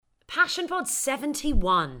Passion Pod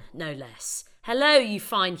 71, no less. Hello, you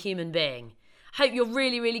fine human being. Hope you're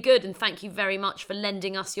really, really good, and thank you very much for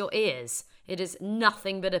lending us your ears. It is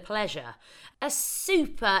nothing but a pleasure. A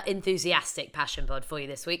super enthusiastic Passion Pod for you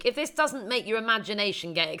this week. If this doesn't make your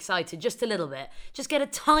imagination get excited just a little bit, just get a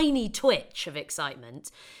tiny twitch of excitement,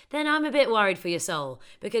 then I'm a bit worried for your soul,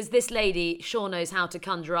 because this lady sure knows how to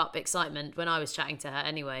conjure up excitement when I was chatting to her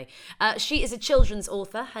anyway. She is a children's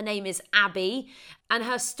author. Her name is Abi, and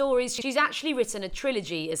her stories, she's actually written a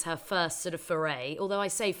trilogy as her first sort of foray, although I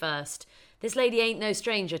say first. This lady ain't no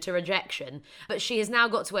stranger to rejection, but she has now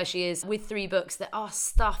got to where she is with 3 books that are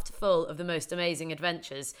stuffed full of the most amazing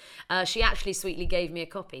adventures. She actually sweetly gave me a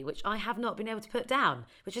copy, which I have not been able to put down,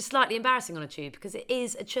 which is slightly embarrassing on a tube because it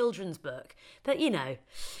is a children's book. But, you know,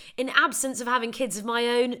 in absence of having kids of my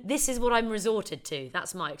own, this is what I'm resorted to.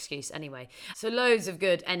 That's my excuse anyway. So loads of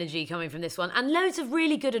good energy coming from this one, and loads of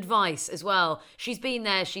really good advice as well. She's been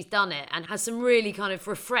there, she's done it, and has some really kind of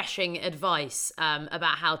refreshing advice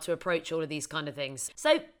about how to approach all of these kind of things.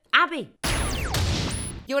 So, Abi.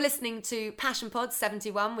 You're listening to Passion Pod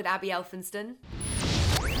 71 with Abi Elphinstone.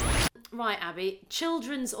 Right, Abi,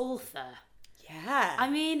 children's author. Yeah. I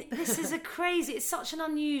mean, this is it's such an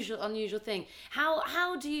unusual thing.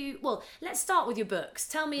 How do you, well, let's start with your books.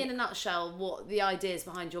 Tell me in a nutshell what the ideas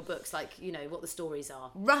behind your books, like, you know, what the stories are.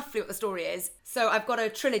 Roughly what the story is. So I've got a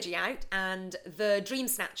trilogy out, and the Dream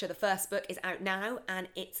Snatcher, the first book, is out now, and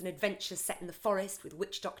it's an adventure set in the forest with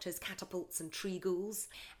witch doctors, catapults and tree ghouls,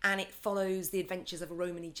 and it follows the adventures of a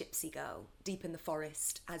Romany Gypsy girl deep in the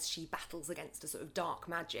forest as she battles against a sort of dark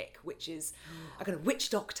magic, which is a kind of witch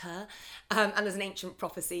doctor, and there's an ancient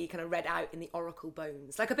prophecy kind of read out in the oracle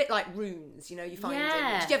bones, like a bit like runes, you know, you find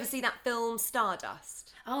in. Did you ever see that film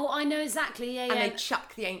Stardust? Oh, I know exactly, yeah. And they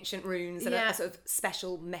chuck the ancient runes and a sort of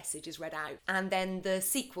special message is read out. And then the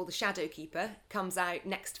sequel, The Shadow Keeper, comes out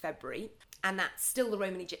next February. And that's still the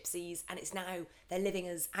Romany Gypsies, and it's now, they're living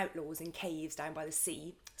as outlaws in caves down by the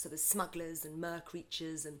sea. So there's smugglers and mer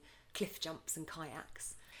creatures and cliff jumps and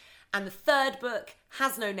kayaks. And the third book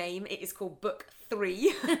has no name. It is called Book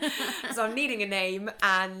 3. So I'm needing a name,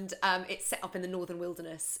 and it's set up in the Northern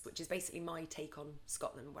Wilderness, which is basically my take on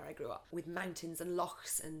Scotland, where I grew up, with mountains and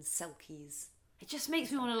lochs and selkies. It just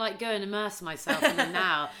makes me want to, like, go and immerse myself in them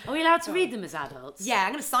now. Are we allowed to read them as adults? Yeah,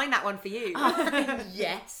 I'm going to sign that one for you. Oh,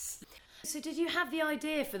 yes. So did you have the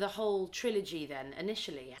idea for the whole trilogy then,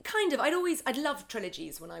 initially? Kind of. I'd loved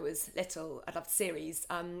trilogies when I was little. I loved series.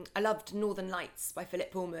 I loved Northern Lights by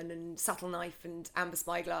Philip Pullman and Subtle Knife and Amber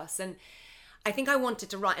Spyglass. And I think I wanted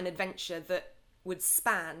to write an adventure that would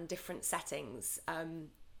span different settings. And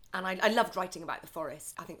I loved writing about the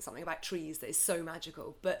forest. I think something about trees that is so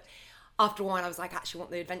magical. But after a while, I was like, I actually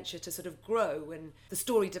want the adventure to sort of grow and the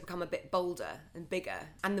story to become a bit bolder and bigger.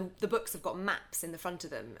 And the books have got maps in the front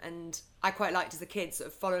of them. And I quite liked as a kid sort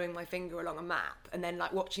of following my finger along a map and then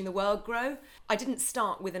like watching the world grow. I didn't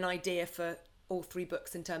start with an idea for all 3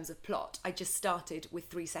 books in terms of plot. I just started with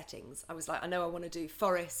 3 settings. I was like, I know I want to do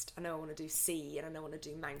forest, I know I want to do sea, and I know I want to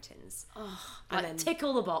do mountains. Oh, and like then tick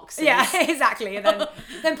all the boxes. Yeah, exactly. And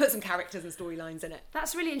then put some characters and storylines in it.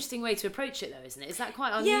 That's a really interesting way to approach it though, isn't it? Is that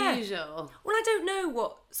quite unusual? Yeah. Well, I don't know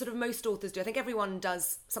what sort of most authors do. I think everyone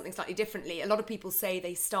does something slightly differently. A lot of people say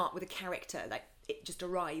they start with a character, like it just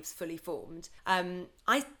arrives fully formed.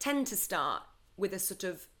 I tend to start with a sort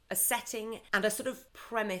of a setting and a sort of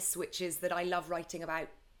premise, which is that I love writing about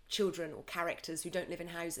children or characters who don't live in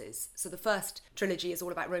houses. So the first trilogy is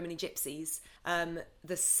all about Romany Gypsies.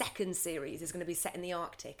 The second series is going to be set in the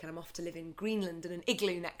Arctic, and I'm off to live in Greenland in an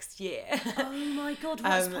igloo next year. Oh my God,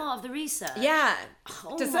 that's part of the research. Yeah.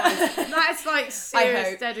 Oh that's like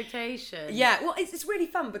serious dedication. Yeah, well, it's really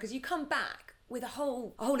fun because you come back with a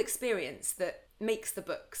whole experience that makes the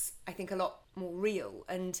books, I think, a lot more real.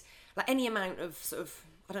 And like any amount of sort of,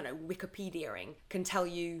 I don't know, Wikipediaing can tell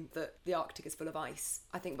you that the Arctic is full of ice,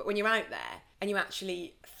 I think. But when you're out there and you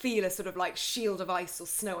actually feel a sort of like shield of ice or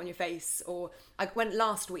snow on your face, or I went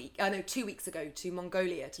 2 weeks ago to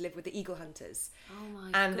Mongolia to live with the eagle hunters. Oh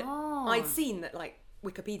my God. And I'd seen that, like,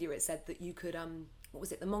 Wikipedia, it said that you could,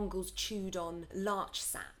 the Mongols chewed on larch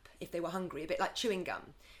sap if they were hungry, a bit like chewing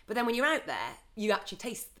gum. But then when you're out there, you actually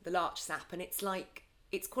taste the larch sap, and it's kind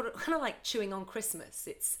of like chewing on Christmas.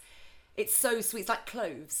 It's so sweet. It's like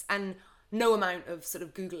cloves, and no amount of sort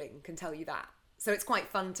of Googling can tell you that. So it's quite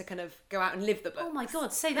fun to kind of go out and live the books. Oh my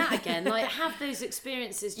God, say that again. Like, have those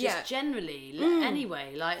experiences just generally,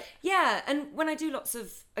 anyway. Like, yeah, and when I do loads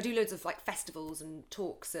of like festivals and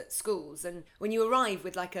talks at schools, and when you arrive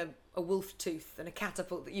with like a wolf tooth and a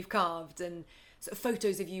catapult that you've carved and sort of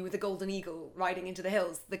photos of you with a golden eagle riding into the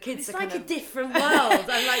hills. The kids It's are like kind a of... different world.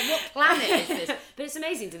 I'm like, what planet is this? But it's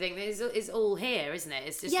amazing to think that it's all here, isn't it?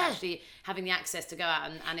 It's just actually having the access to go out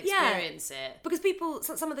and experience it. Because people,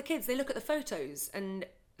 some of the kids, they look at the photos and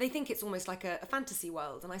they think it's almost like a fantasy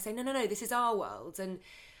world. And I say, no, this is our world. And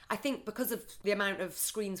I think because of the amount of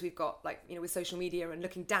screens we've got, like, you know, with social media and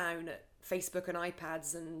looking down at Facebook and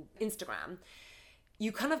iPads and Instagram,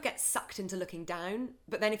 you kind of get sucked into looking down.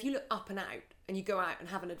 But then if you look up and out and you go out and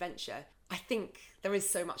have an adventure, I think there is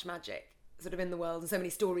so much magic sort of in the world and so many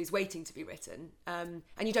stories waiting to be written. And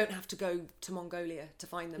you don't have to go to Mongolia to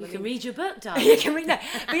find them. You can read your book, darling. You can read that.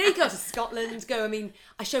 But you go to Scotland,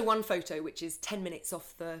 I show one photo which is 10 minutes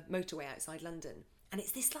off the motorway outside London. And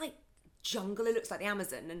it's this like jungle, it looks like the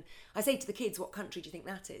Amazon. And I say to the kids, what country do you think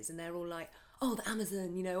that is? And they're all like, oh, the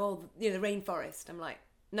Amazon, you know, the rainforest. I'm like,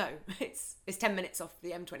 no, it's 10 minutes off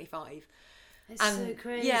the M25. It's so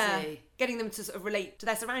crazy. Yeah, getting them to sort of relate to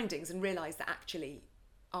their surroundings and realise that actually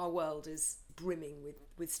our world is brimming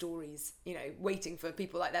with stories, you know, waiting for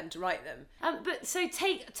people like them to write them. But so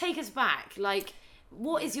take us back, like,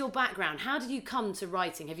 what is your background? How did you come to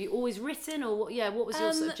writing? Have you always written, or what was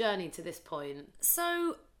your sort of journey to this point?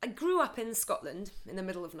 So I grew up in Scotland, in the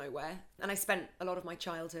middle of nowhere, and I spent a lot of my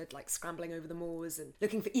childhood like scrambling over the moors and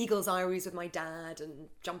looking for eagle's eyries with my dad and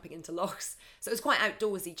jumping into lochs. So it was quite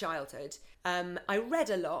outdoorsy childhood. I read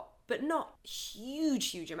a lot, but not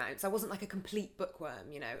huge amounts. I wasn't like a complete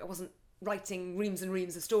bookworm, you know. I wasn't writing reams and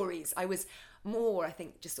reams of stories. I was more, I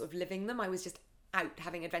think, just sort of living them. I was just out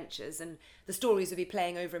having adventures and the stories would be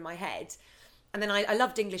playing over in my head. And then I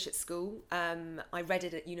loved English at school. I read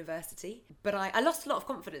it at university, but I lost a lot of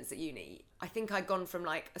confidence at uni. I think I'd gone from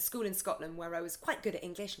like a school in Scotland where I was quite good at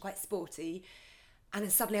English and quite sporty, and then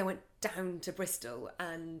suddenly I went down to Bristol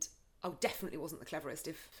and I definitely wasn't the cleverest.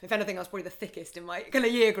 If anything, I was probably the thickest in my kind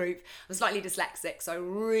of year group. I was slightly dyslexic, so I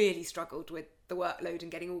really struggled with the workload and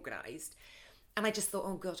getting organised. And I just thought,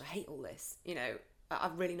 oh God, I hate all this. You know,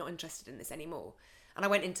 I'm really not interested in this anymore. And I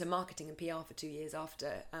went into marketing and PR for 2 years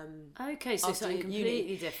after. Okay, so something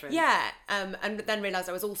completely different. Yeah, and then realised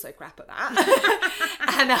I was also crap at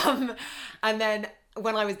that. and then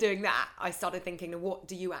when I was doing that, I started thinking, what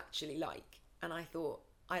do you actually like? And I thought,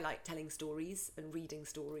 I like telling stories and reading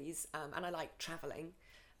stories, and I like travelling.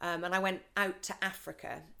 And I went out to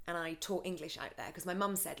Africa and I taught English out there because my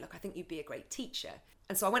mum said, look, I think you'd be a great teacher.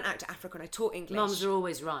 And so I went out to Africa and I taught English. Mums are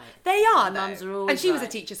always right. They are, though. Mums are always And she was a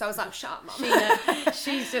right. teacher, so I was like, shut up, Mum.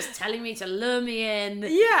 She's just telling me to lure me in.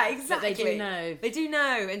 Yeah, exactly. But they do know. They do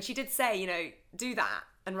know. And she did say, you know, do that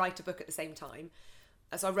and write a book at the same time.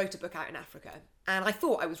 So I wrote a book out in Africa. And I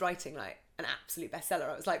thought I was writing like an absolute bestseller.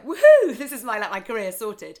 I was like, woohoo, this is my career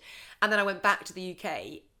sorted. And then I went back to the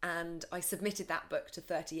UK and I submitted that book to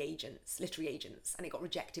 30 agents, literary agents, and it got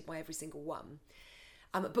rejected by every single one.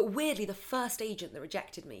 But weirdly, the first agent that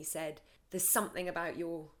rejected me said, there's something about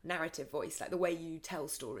your narrative voice, like the way you tell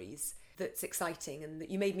stories, that's exciting and that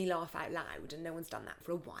you made me laugh out loud, and no one's done that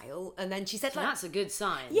for a while. And then she said, like... That's a good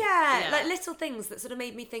sign. Yeah, like little things that sort of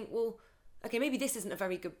made me think, well, okay, maybe this isn't a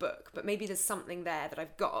very good book, but maybe there's something there that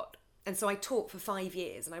I've got. And so I taught for 5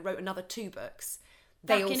 years and I wrote another 2 books.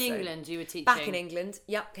 Back in England, you were teaching? Back in England,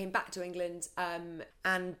 yep, came back to England.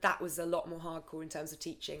 And that was a lot more hardcore in terms of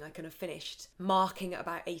teaching. I kind of finished marking at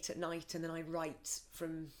about 8 at night and then I'd write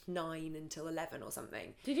from 9 until 11 or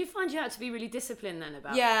something. Did you find you had to be really disciplined then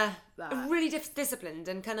about that? Really disciplined,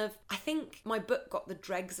 and kind of, I think my book got the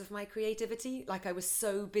dregs of my creativity. Like I was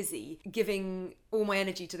so busy giving all my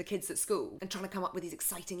energy to the kids at school and trying to come up with these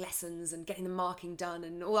exciting lessons and getting the marking done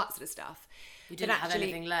and all that sort of stuff. You didn't have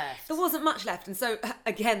anything left. There wasn't much left. And so,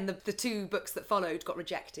 again, the 2 books that followed got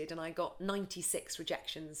rejected and I got 96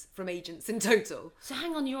 rejections from agents in total. So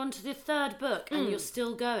hang on, you're on to the 3rd book and you're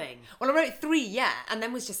still going? Well, I wrote 3, yeah, and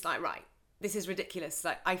then was just like, right, this is ridiculous.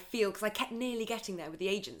 Like, I feel, because I kept nearly getting there with the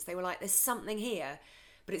agents. They were like, there's something here,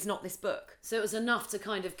 but it's not this book. So it was enough to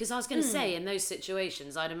kind of... Because I was going to say, in those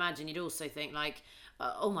situations, I'd imagine you'd also think, like...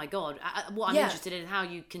 oh my God, what I'm interested in is how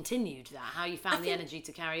you continued that, how you found the energy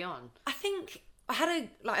to carry on. I think I had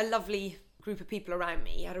a lovely group of people around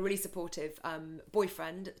me. I had a really supportive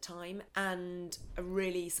boyfriend at the time and a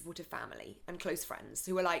really supportive family and close friends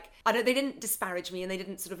who were like, they didn't disparage me and they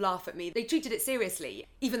didn't sort of laugh at me. They treated it seriously,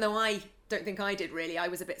 even though I don't think I did really. I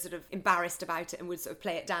was a bit sort of embarrassed about it and would sort of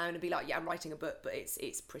play it down and be like, yeah, I'm writing a book, but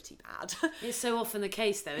it's pretty bad. It's so often the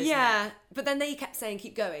case though, isn't it? Yeah, but then they kept saying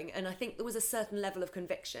keep going, and I think there was a certain level of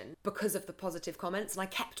conviction because of the positive comments, and I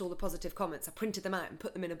kept all the positive comments. I printed them out and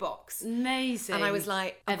put them in a box. Amazing. And I was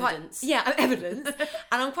like... Evidence. Evidence.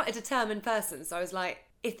 And I'm quite a determined person, so I was like,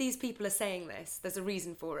 if these people are saying this, there's a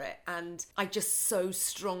reason for it. And I just so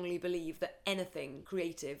strongly believe that anything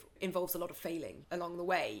creative involves a lot of failing along the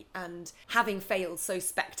way. And having failed so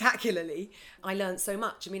spectacularly, I learned so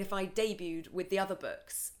much. I mean, if I debuted with the other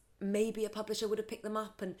books, maybe a publisher would have picked them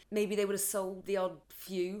up and maybe they would have sold the odd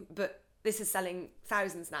few, but this is selling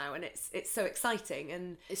thousands now, and it's so exciting,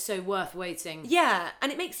 and it's so worth waiting. Yeah,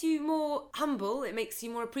 and it makes you more humble, it makes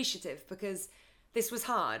you more appreciative, because this was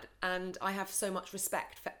hard, and I have so much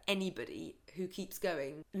respect for anybody who keeps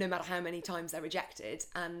going, no matter how many times they're rejected.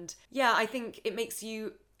 And yeah, I think it makes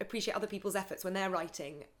you appreciate other people's efforts when they're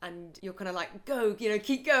writing, and you're kind of like, go,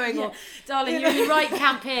 keep going. Yeah. Or, darling, you're in the right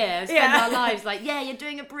camp here. Spend our lives like, you're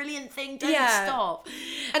doing a brilliant thing. Don't stop.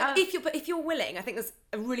 And if you're willing, I think there's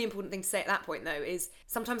a really important thing to say at that point though, is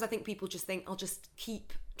sometimes I think people just think, I'll just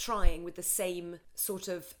keep trying with the same sort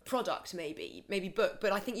of product, maybe book.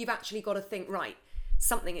 But I think you've actually got to think, right,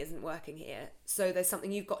 something isn't working here. So there's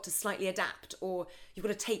something you've got to slightly adapt, or you've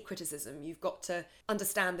got to take criticism. You've got to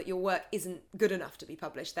understand that your work isn't good enough to be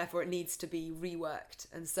published, therefore it needs to be reworked.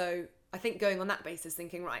 And so I think going on that basis,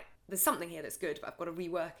 thinking, right, there's something here that's good, but I've got to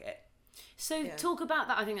rework it. So talk about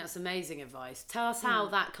that. I think that's amazing advice. Tell us how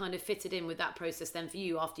that kind of fitted in with that process then for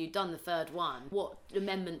you after you'd done the third one. What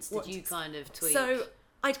amendments did you kind of tweak? So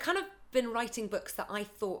I'd kind of been writing books that I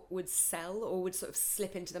thought would sell or would sort of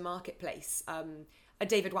slip into the marketplace.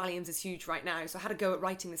 David Walliams is huge right now, so I had to go at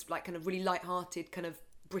writing this like kind of really light-hearted kind of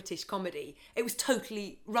British comedy. It was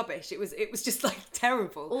totally rubbish. It was just like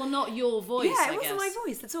terrible. Or not your voice, it wasn't my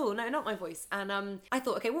voice at all. No, not my voice. And I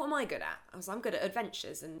thought, okay, what am I good at? I'm good at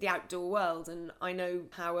adventures and the outdoor world, and I know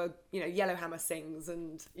how a yellowhammer sings,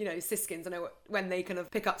 and siskins. I know when they kind of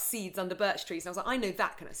pick up seeds under birch trees. And I was like, I know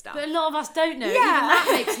that kind of stuff. But a lot of us don't know. Yeah. Even that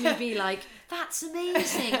makes me be like, that's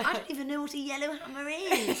amazing. I don't even know what a yellowhammer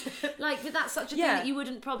is. Like, but that's such a thing that you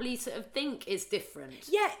wouldn't probably sort of think is different.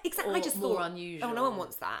 Yeah, exactly. Or I just more thought, unusual. Oh, no one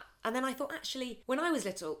wants that. And then I thought, actually, when I was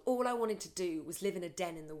little, all I wanted to do was live in a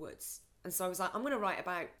den in the woods. And so I was like, I'm going to write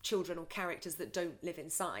about children or characters that don't live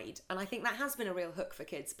inside. And I think that has been a real hook for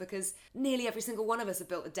kids, because nearly every single one of us have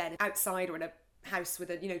built a den outside or in a house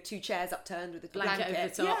with a 2 chairs upturned with a blanket over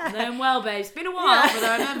the top. Yeah. Knowing well, babe. It's been a while, but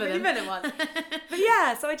I remember them. You've been in one. But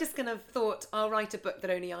yeah, so I just kind of thought, I'll write a book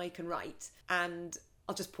that only I can write, and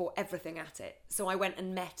I'll just pour everything at it. So I went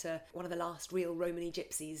and met one of the last real Romany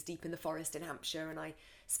Gypsies deep in the forest in Hampshire, and I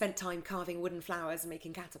spent time carving wooden flowers and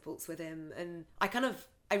making catapults with him. And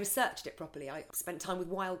I researched it properly. I spent time with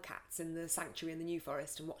wildcats in the sanctuary in the New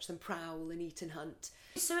Forest and watched them prowl and eat and hunt.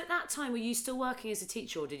 So at that time, were you still working as a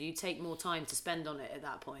teacher, or did you take more time to spend on it at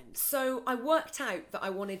that point? So I worked out that I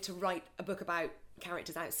wanted to write a book about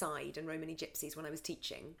characters outside and Romany Gypsies when I was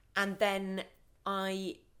teaching. And then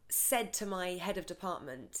I said to my head of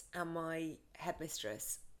department and my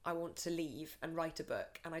headmistress, I want to leave and write a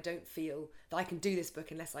book, and I don't feel that I can do this book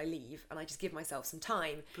unless I leave, and I just give myself some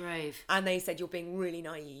time. Brave. And they said, you're being really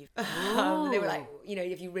naive. They were like,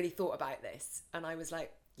 have you really thought about this? And I was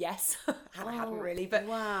like, yes. I hadn't really, but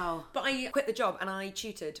wow. But I quit the job and I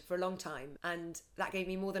tutored for a long time, and that gave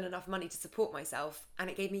me more than enough money to support myself, and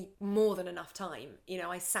it gave me more than enough time.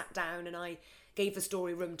 I sat down and I gave the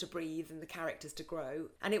story room to breathe and the characters to grow,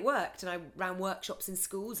 and it worked. And I ran workshops in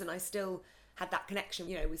schools, and I still had that connection,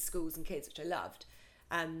 with schools and kids, which I loved.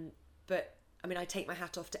 But I mean, I take my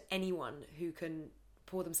hat off to anyone who can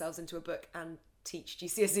pour themselves into a book and teach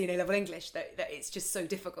GCSE and A-level English. That it's just so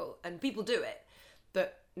difficult, and people do it.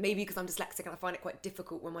 But maybe because I'm dyslexic and I find it quite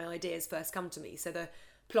difficult when my ideas first come to me. So the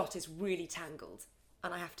plot is really tangled,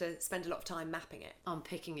 and I have to spend a lot of time mapping it.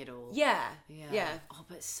 Unpicking it all. Yeah. Oh,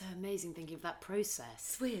 but it's so amazing thinking of that process.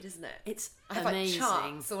 It's weird, isn't it? It's I have amazing. like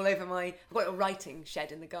charts all over I've got a writing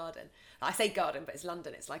shed in the garden. I say garden, but it's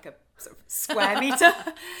London. It's like a sort of square metre,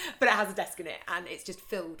 but it has a desk in it, and it's just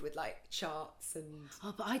filled with like charts and...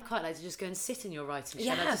 Oh, but I'd quite like to just go and sit in your writing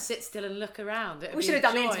shed. I'd just sit still and look around. We should have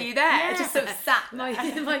done the interview there. Yeah. Just sort of sat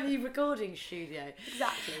there. my new recording studio.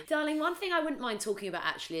 Exactly. Darling, one thing I wouldn't mind talking about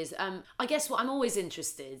actually is, I guess what I'm always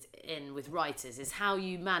interested in with writers is how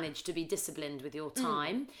you manage to be disciplined with your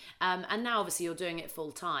time. And now obviously you're doing it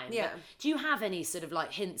full time. Yeah. But do you have any sort of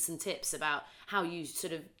like hints and tips about how you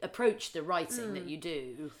sort of approach the writing that you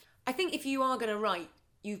do? I think if you are going to write,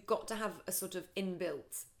 you've got to have a sort of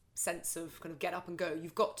inbuilt sense of kind of get up and go.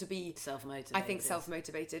 You've got to be self-motivated. I think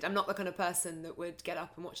self-motivated. I'm not the kind of person that would get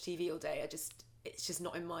up and watch TV all day. It's just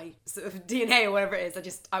not in my sort of DNA or whatever it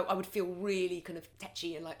is. I would feel really kind of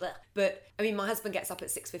tetchy and like bleh. But I mean, my husband gets up at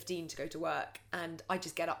 6:15 to go to work, and I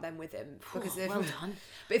just get up then with him because well done.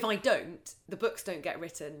 But if I don't, the books don't get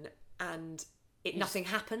written, and nothing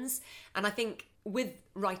happens. And I think with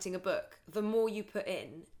writing a book, the more you put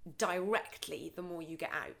in directly, the more you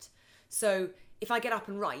get out. So if I get up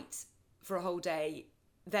and write for a whole day,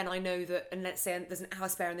 then I know that, and let's say there's an hour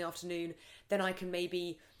spare in the afternoon, then I can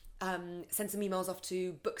maybe send some emails off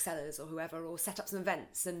to booksellers or whoever, or set up some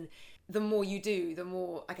events. And the more you do, the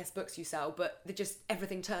more, I guess, books you sell, but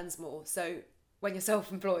everything turns more. So when you're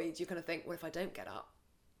self-employed, you kind of think, well, if I don't get up,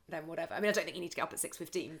 then whatever. I mean, I don't think you need to get up at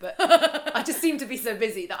 6:15, but I just seem to be so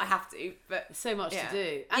busy that I have to. But so much to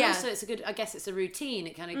do. And also it's it's a routine.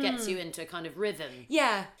 It kind of gets you into a kind of rhythm.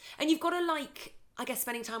 Yeah. And you've got to I guess,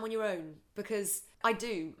 spending time on your own, because I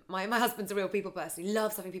do. My husband's a real people person. He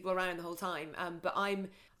loves having people around the whole time. But I'm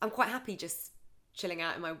quite happy just chilling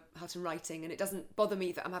out in my house and writing, and it doesn't bother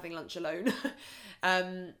me that I'm having lunch alone.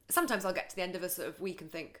 Sometimes I'll get to the end of a sort of week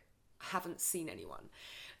and think, I haven't seen anyone.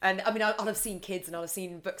 And I mean, I'll have seen kids and I'll have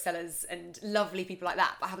seen booksellers and lovely people like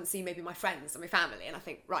that, but I haven't seen maybe my friends or my family. And I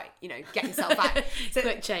think, right, get yourself out. So,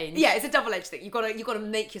 quick change. Yeah, it's a double-edged thing. You've got to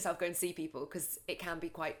make yourself go and see people, because it can be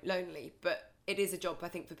quite lonely. But it is a job, I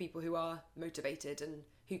think, for people who are motivated and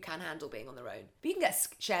who can handle being on their own. But you can get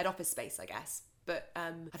shared office space, I guess. But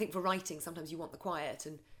I think for writing, sometimes you want the quiet,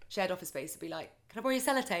 and shared office space would be like, can I borrow your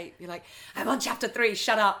sellotape? You're like, I'm on chapter 3,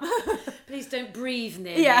 shut up. Please don't breathe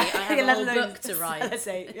near me. I have a whole book to write.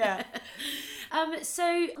 Yeah.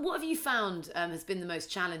 So what have you found has been the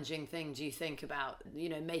most challenging thing, do you think, about,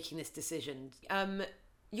 making this decision?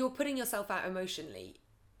 You're putting yourself out emotionally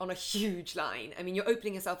on a huge line. I mean, you're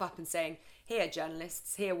opening yourself up and saying, here,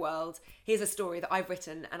 journalists, here, world, here's a story that I've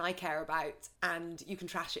written and I care about, and you can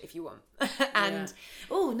trash it if you want. And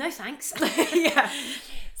oh, no thanks. Yeah.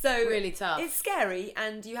 So really tough. It's scary,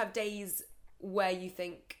 and you have days where you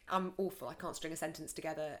think, I'm awful, I can't string a sentence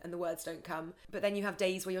together and the words don't come. But then you have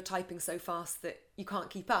days where you're typing so fast that you can't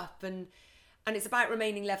keep up, and it's about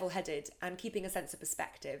remaining level-headed and keeping a sense of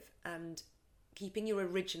perspective and keeping your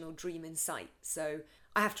original dream in sight. So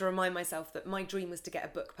I have to remind myself that my dream was to get a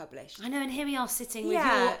book published. I know, and here we are sitting with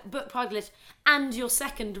your book published and your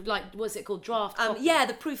second, what's it called, draft copy? Yeah,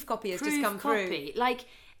 the proof copy has just come through.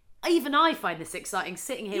 Even I find this exciting,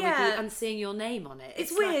 sitting here with you and seeing your name on it.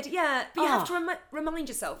 It's weird, yeah. But you have to remind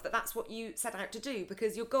yourself that that's what you set out to do,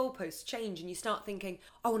 because your goalposts change and you start thinking,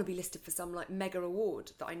 I want to be listed for some mega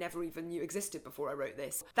award that I never even knew existed before I wrote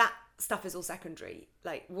this. That stuff is all secondary.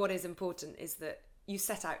 What is important is that you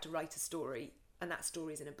set out to write a story, and that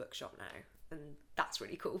story's in a bookshop now. And that's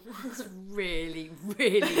really cool. It's really,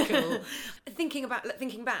 really cool. Thinking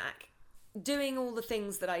back, doing all the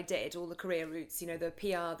things that I did, all the career routes, the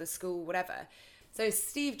PR, the school, whatever. So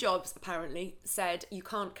Steve Jobs apparently said you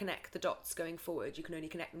can't connect the dots going forward, you can only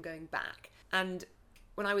connect them going back. And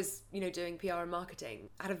when I was, doing PR and marketing,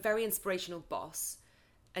 I had a very inspirational boss,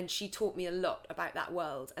 and she taught me a lot about that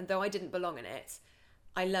world. And though I didn't belong in it,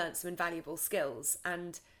 I learnt some invaluable skills.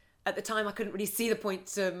 And at the time, I couldn't really see the point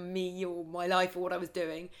to me or my life or what I was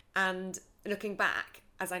doing. And looking back,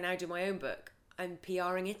 as I now do my own book, I'm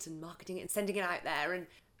PRing it and marketing it and sending it out there,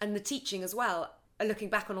 and the teaching as well. And looking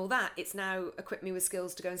back on all that, it's now equipped me with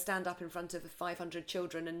skills to go and stand up in front of 500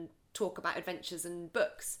 children and talk about adventures and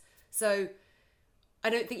books. So I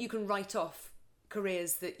don't think you can write off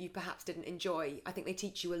careers that you perhaps didn't enjoy. I think they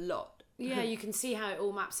teach you a lot. Yeah, you can see how it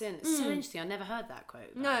all maps in. It's so interesting. I never heard that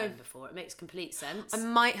quote before. It makes complete sense. I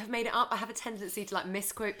might have made it up. I have a tendency to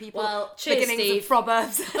misquote people. Well, cheers, beginnings Steve. of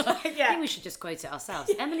proverbs. I think we should just quote it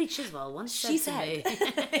ourselves. Emily Chiswell once said to me.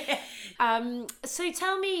 So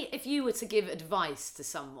tell me, if you were to give advice to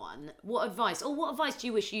someone, what advice do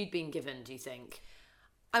you wish you'd been given, do you think?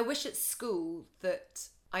 I wish at school that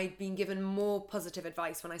I'd been given more positive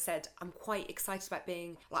advice when I said I'm quite excited about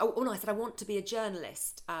being. I said I want to be a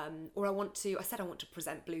journalist, or I said I want to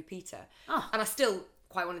present Blue Peter, and I still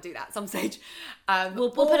quite want to do that at some stage.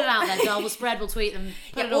 We'll put it out there, Dal. We'll spread. We'll tweet them.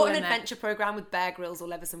 Put it all or an in adventure program with Bear Grylls or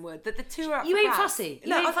Leveson Wood. The two are up You for ain't grabs. fussy.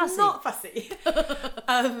 I'm not fussy.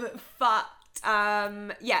 But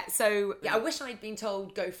I wish I'd been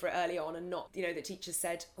told go for it early on, and not, the teachers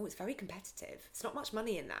said, oh, it's very competitive, it's not much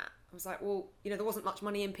money in that. I was like, well, there wasn't much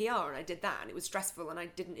money in PR, and I did that, and it was stressful, and I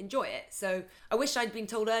didn't enjoy it. So I wish I'd been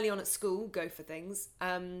told early on at school, go for things.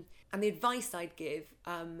 And the advice I'd give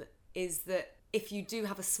is that if you do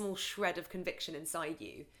have a small shred of conviction inside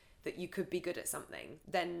you that you could be good at something,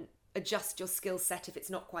 then adjust your skill set if it's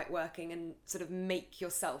not quite working, and sort of make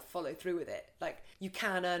yourself follow through with it. You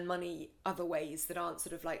can earn money other ways that aren't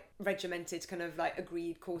sort of regimented kind of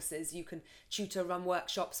agreed courses. You can tutor, run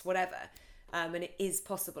workshops, whatever. And it is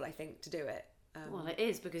possible, I think, to do it. Well, it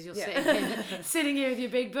is, because you're Yeah. sitting here with your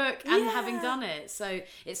big book and having done it. So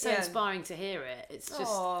it's so inspiring to hear it. It's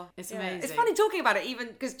just, it's amazing. It's funny talking about it, even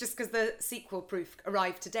because the sequel proof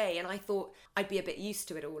arrived today, and I thought I'd be a bit used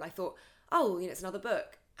to it all. I thought, oh, it's another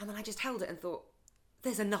book. And then I just held it and thought,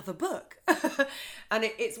 there's another book. And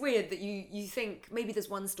it's weird that you think maybe there's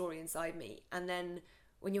one story inside me, and then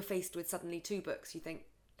when you're faced with suddenly 2 books, you think,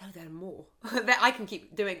 no, there are more. That I can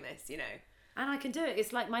keep doing this, And I can do it.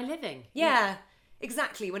 It's like my living. Yeah,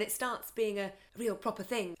 exactly. When it starts being a real proper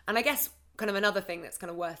thing. And I guess kind of another thing that's kind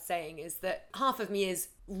of worth saying is that half of me is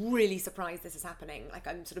really surprised this is happening. Like,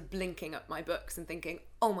 I'm sort of blinking at my books and thinking,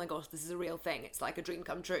 oh my gosh, this is a real thing. It's like a dream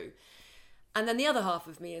come true. And then the other half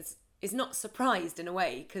of me is not surprised in a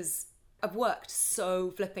way, because I've worked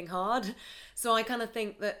so flipping hard. So I kind of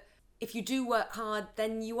think that if you do work hard,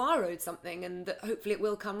 then you are owed something, and that hopefully it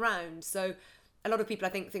will come round. So a lot of people, I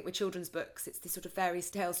think with children's books, it's this sort of fairy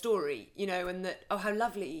tale story, and that, oh, how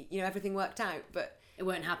lovely, everything worked out, but it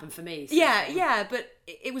won't happen for me. But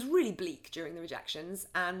it was really bleak during the rejections,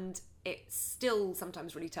 and it's still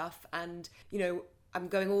sometimes really tough. And, I'm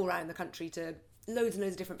going all around the country to loads and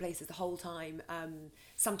loads of different places the whole time,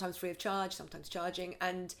 sometimes free of charge, sometimes charging,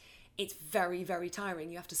 and it's very, very tiring.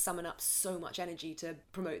 You have to summon up so much energy to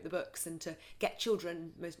promote the books and to get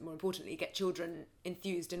children, more importantly, get children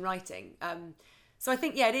enthused in writing. So I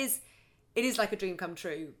think, it is like a dream come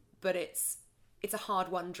true, but it's a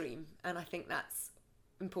hard-won dream, and I think that's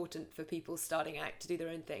important for people starting out to do their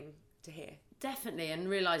own thing to hear. Definitely, and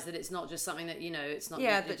realise that it's not just something that, it's not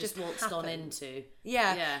that just waltzed on into.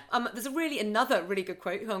 There's another really good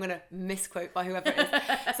quote, who I'm going to misquote by whoever it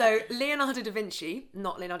is. So Leonardo da Vinci,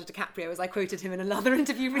 not Leonardo DiCaprio, as I quoted him in another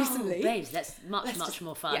interview recently. Oh, babes, that's much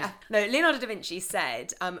more fun. Yeah. No, Leonardo da Vinci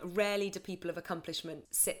said, rarely do people of accomplishment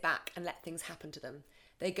sit back and let things happen to them.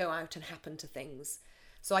 They go out and happen to things.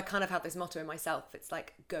 So I kind of have this motto in myself. It's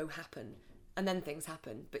like, go happen. And then things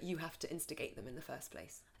happen, but you have to instigate them in the first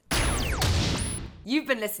place. You've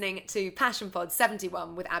been listening to Passion Pod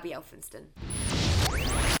 71 with Abi Elphinstone.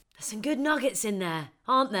 There's some good nuggets in there,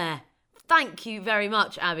 aren't there? Thank you very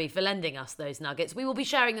much, Abi, for lending us those nuggets. We will be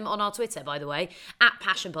sharing them on our Twitter, by the way, at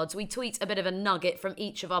PassionPods. We tweet a bit of a nugget from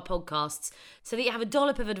each of our podcasts so that you have a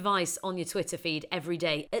dollop of advice on your Twitter feed every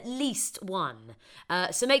day, at least one.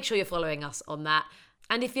 So make sure you're following us on that.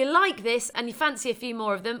 And if you like this and you fancy a few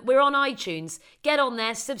more of them, we're on iTunes. Get on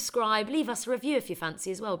there, subscribe, leave us a review if you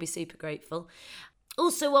fancy as well. We'll be super grateful.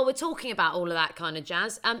 Also, while we're talking about all of that kind of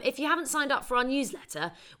jazz, if you haven't signed up for our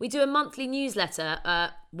newsletter, we do a monthly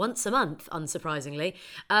newsletter once a month, unsurprisingly,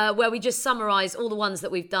 where we just summarise all the ones that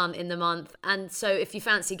we've done in the month. And so if you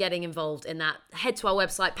fancy getting involved in that, head to our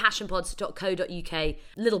website, passionpods.co.uk,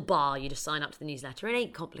 little bar, you just sign up to the newsletter. It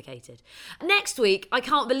ain't complicated. Next week, I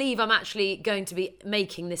can't believe I'm actually going to be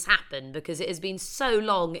making this happen because it has been so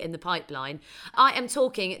long in the pipeline. I am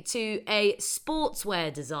talking to a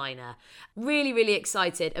sportswear designer. Really, really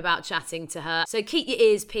excited about chatting to her. So keep your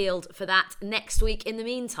ears peeled for that next week. In the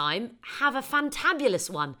meantime, have a fantabulous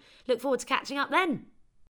one. Look forward to catching up then.